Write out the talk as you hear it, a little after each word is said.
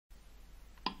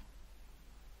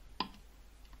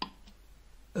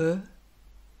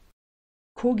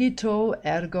Cogito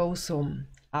ergo sum.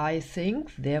 I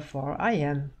think, therefore I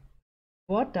am.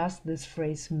 What does this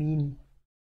phrase mean?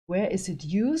 Where is it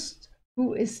used?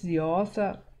 Who is the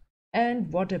author?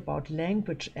 And what about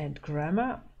language and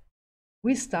grammar?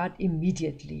 We start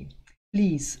immediately.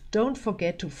 Please don't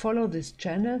forget to follow this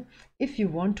channel if you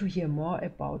want to hear more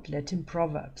about Latin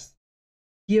proverbs.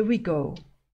 Here we go.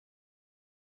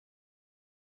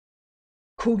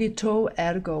 Cogito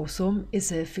ergo sum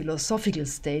is a philosophical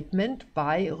statement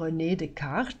by René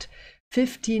Descartes,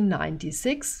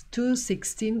 1596 to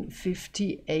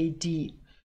 1650 AD,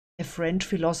 a French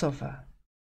philosopher.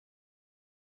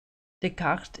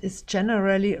 Descartes is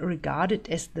generally regarded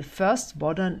as the first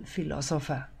modern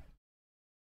philosopher.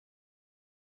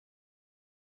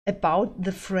 About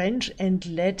the French and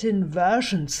Latin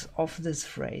versions of this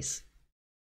phrase.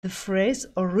 The phrase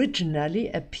originally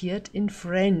appeared in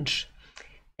French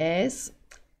as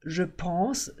Je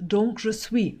pense donc je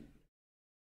suis,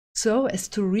 so as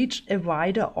to reach a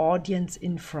wider audience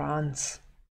in France.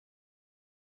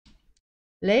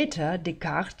 Later,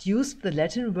 Descartes used the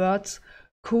Latin words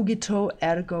cogito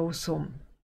ergo sum.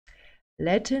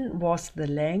 Latin was the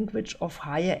language of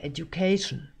higher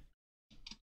education.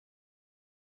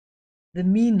 The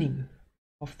meaning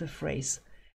of the phrase.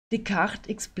 Descartes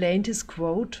explained his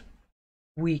quote,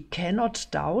 "We cannot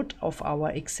doubt of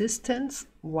our existence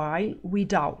while we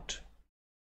doubt."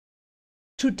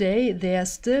 Today there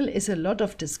still is a lot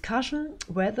of discussion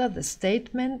whether the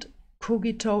statement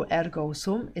cogito ergo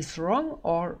sum is wrong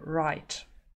or right.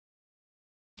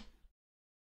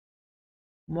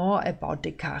 More about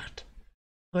Descartes.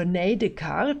 René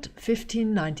Descartes,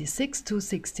 1596 to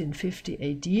 1650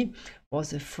 AD,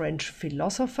 was a French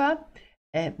philosopher,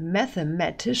 a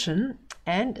mathematician,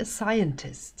 and a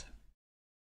scientist.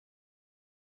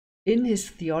 In his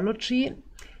theology,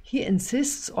 he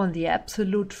insists on the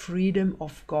absolute freedom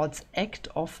of God's act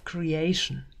of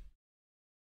creation.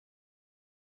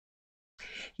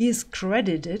 He is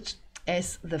credited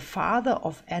as the father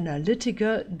of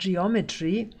analytical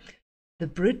geometry, the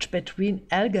bridge between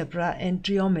algebra and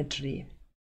geometry.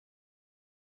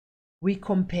 We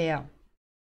compare.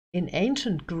 In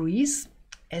ancient Greece,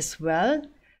 as well,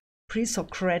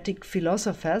 Presocratic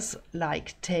philosophers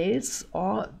like Thales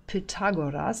or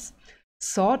Pythagoras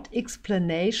sought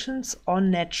explanations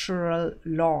on natural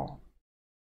law.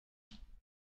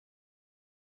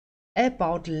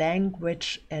 About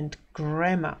language and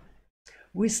grammar,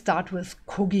 we start with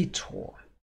cogito.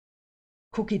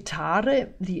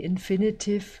 Cogitare, the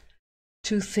infinitive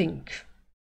to think.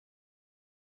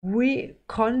 We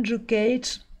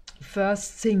conjugate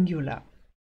first singular.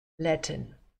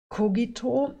 Latin.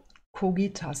 Cogito,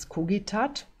 cogitas,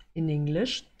 cogitat. In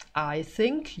English, I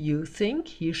think, you think,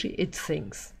 he, she, it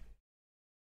thinks.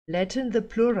 Latin, the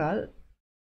plural.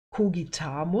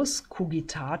 Cogitamus,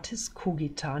 cogitatis,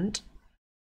 cogitant.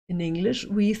 In English,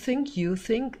 we think, you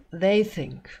think, they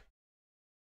think.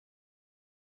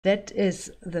 That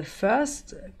is the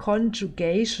first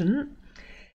conjugation,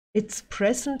 its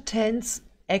present tense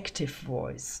active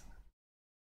voice.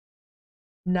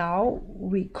 Now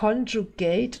we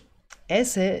conjugate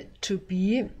esse to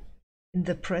be in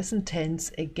the present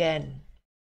tense again.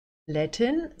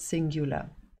 Latin, singular.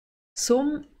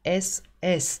 Sum es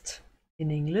est.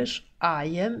 In English, I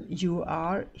am, you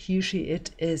are, he, she, it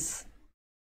is.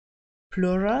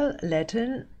 Plural,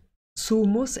 Latin,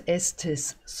 sumus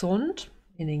estis sunt.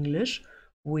 In English,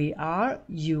 we are,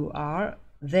 you are,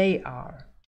 they are.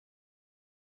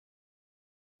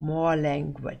 More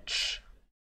language.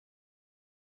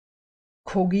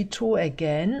 Cogito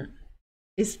again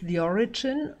is the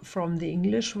origin from the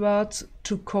English words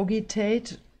to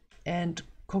cogitate and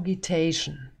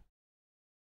cogitation.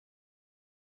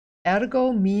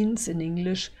 Ergo means in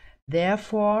English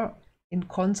therefore, in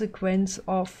consequence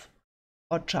of,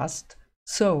 or just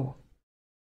so.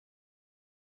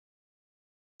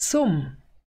 Sum.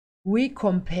 We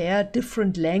compare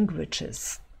different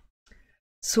languages.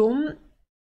 Sum,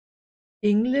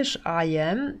 English I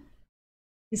am,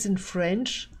 is in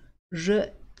French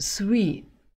je suis.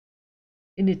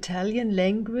 In Italian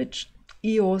language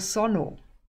io sono.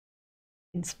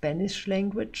 In Spanish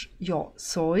language yo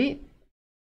soy.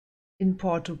 In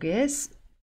Portuguese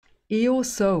eu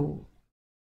sou.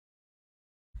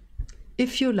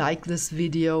 If you like this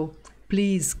video,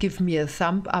 please give me a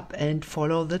thumb up and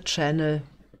follow the channel.